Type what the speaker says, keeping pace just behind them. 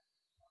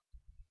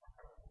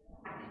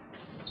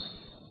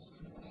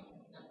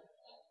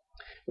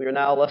We are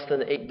now less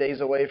than 8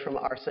 days away from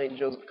our St.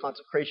 Joseph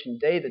Consecration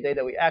Day, the day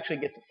that we actually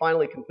get to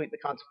finally complete the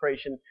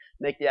consecration,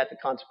 make the act of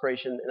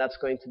consecration, and that's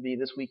going to be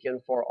this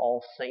weekend for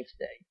All Saints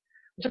Day,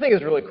 which I think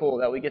is really cool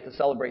that we get to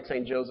celebrate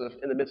St. Joseph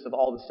in the midst of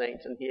all the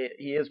saints, and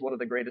he is one of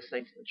the greatest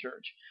saints in the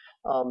church.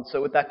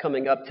 So with that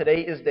coming up,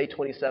 today is day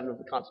 27 of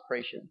the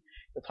consecration.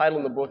 The title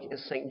in the book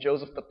is St.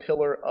 Joseph, the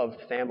Pillar of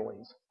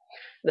Families.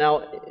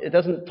 Now, it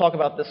doesn't talk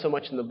about this so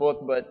much in the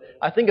book, but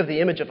I think of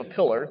the image of a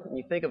pillar, and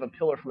you think of a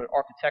pillar from an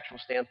architectural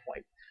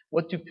standpoint.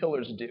 What do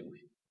pillars do?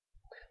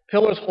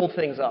 Pillars hold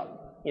things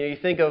up. You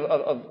think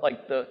of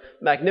like the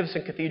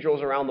magnificent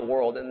cathedrals around the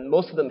world, and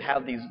most of them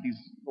have these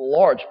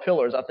large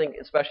pillars. I think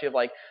especially of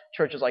like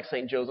churches like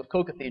St. Joseph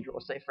Co-Cathedral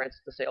or St.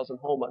 Francis de Sales in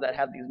Homa that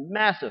have these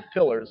massive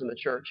pillars in the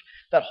church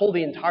that hold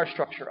the entire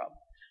structure up.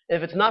 And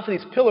if it's not for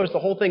these pillars, the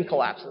whole thing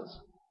collapses.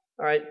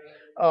 All right?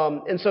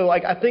 And so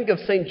like I think of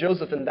St.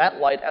 Joseph in that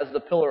light as the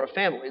pillar of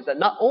families, that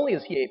not only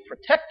is he a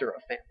protector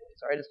of families,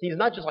 all right? He's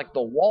not just like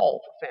the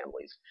wall for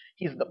families.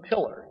 He's the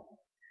pillar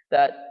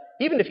that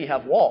even if you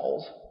have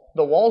walls,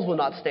 the walls will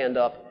not stand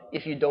up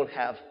if you don't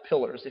have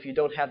pillars, if you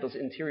don't have those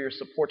interior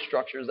support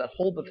structures that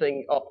hold the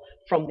thing up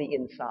from the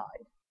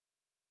inside.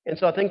 And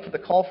so I think for the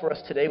call for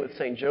us today with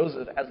St.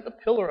 Joseph as the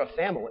pillar of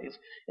families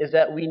is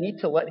that we need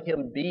to let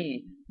him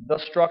be the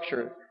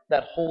structure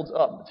that holds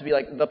up, to be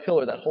like the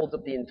pillar that holds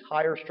up the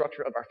entire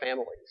structure of our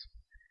families.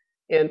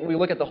 And we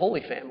look at the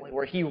Holy Family,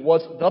 where he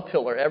was the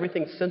pillar,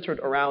 everything centered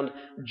around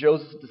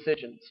Joseph's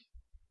decisions.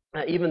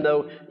 Even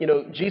though,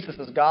 Jesus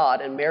is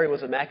God and Mary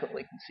was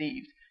immaculately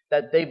conceived,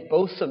 that they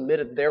both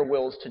submitted their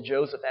wills to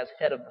Joseph as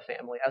head of the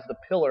family, as the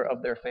pillar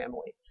of their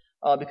family.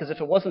 Because if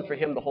it wasn't for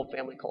him, the whole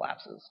family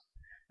collapses.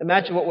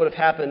 Imagine what would have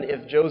happened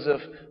if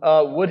Joseph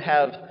would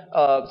have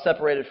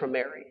separated from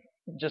Mary,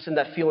 just in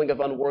that feeling of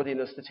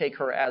unworthiness to take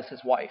her as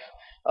his wife.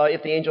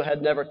 If the angel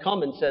had never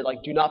come and said,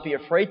 do not be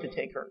afraid to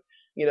take her,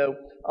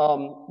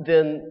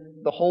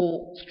 then the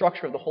whole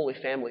structure of the Holy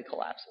Family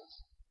collapses.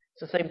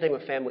 It's the same thing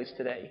with families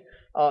today.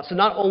 So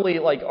not only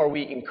are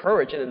we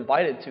encouraged and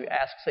invited to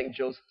ask St.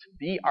 Joseph to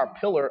be our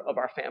pillar of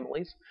our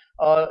families,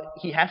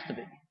 he has to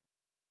be.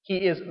 He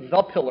is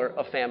the pillar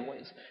of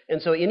families.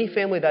 And so any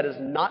family that is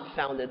not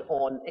founded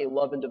on a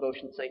love and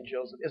devotion to St.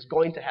 Joseph is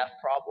going to have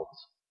problems.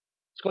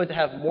 It's going to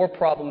have more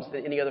problems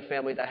than any other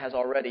family that has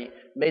already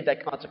made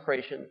that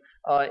consecration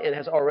and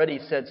has already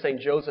said St.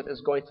 Joseph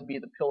is going to be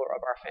the pillar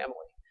of our family.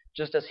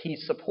 Just as he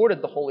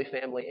supported the Holy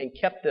Family and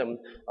kept them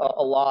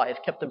alive,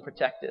 kept them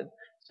protected,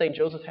 St.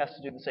 Joseph has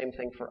to do the same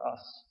thing for us.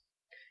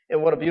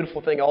 And what a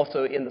beautiful thing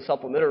also in the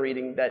supplementary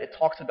reading that it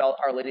talks about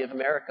Our Lady of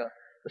America,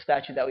 the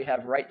statue that we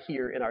have right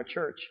here in our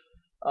church.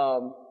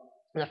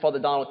 And Father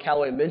Donald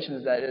Calloway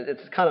mentions that.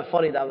 It's kind of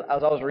funny that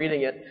as I was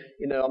reading it,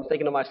 I'm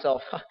thinking to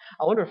myself, I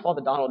wonder if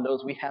Father Donald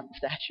knows we have the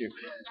statue.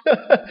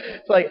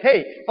 It's like,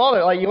 hey,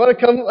 Father, you want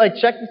to come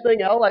check this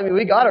thing out?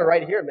 We got it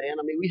right here, man.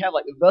 We have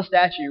the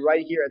statue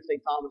right here at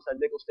St. Thomas at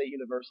Nicholls State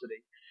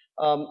University.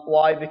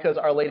 Why? Because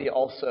Our Lady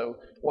also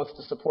wants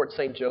to support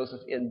St.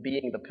 Joseph in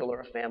being the pillar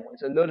of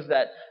families. And notice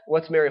that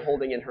what's Mary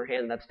holding in her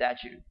hand in that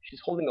statue?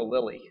 She's holding a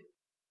lily.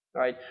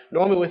 All right.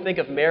 Normally we think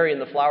of Mary and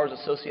the flowers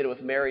associated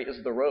with Mary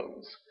as the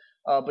rose.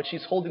 But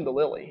she's holding the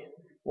lily.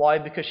 Why?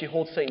 Because she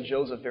holds St.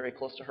 Joseph very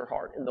close to her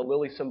heart, and the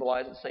lily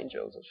symbolizes St.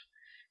 Joseph.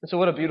 And so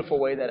what a beautiful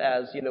way that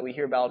as, we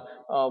hear about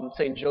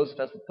St. Joseph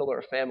as the pillar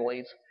of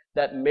families,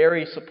 that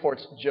Mary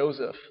supports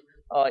Joseph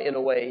in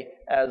a way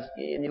and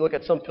you look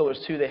at some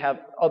pillars too, they have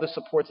other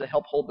supports that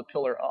help hold the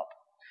pillar up.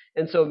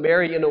 And so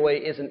Mary, in a way,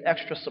 is an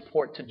extra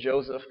support to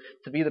Joseph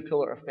to be the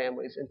pillar of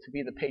families and to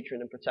be the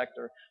patron and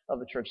protector of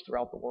the church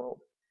throughout the world.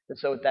 And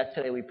so with that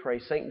today we pray,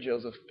 St.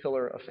 Joseph,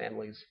 pillar of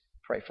families,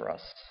 pray for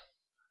us.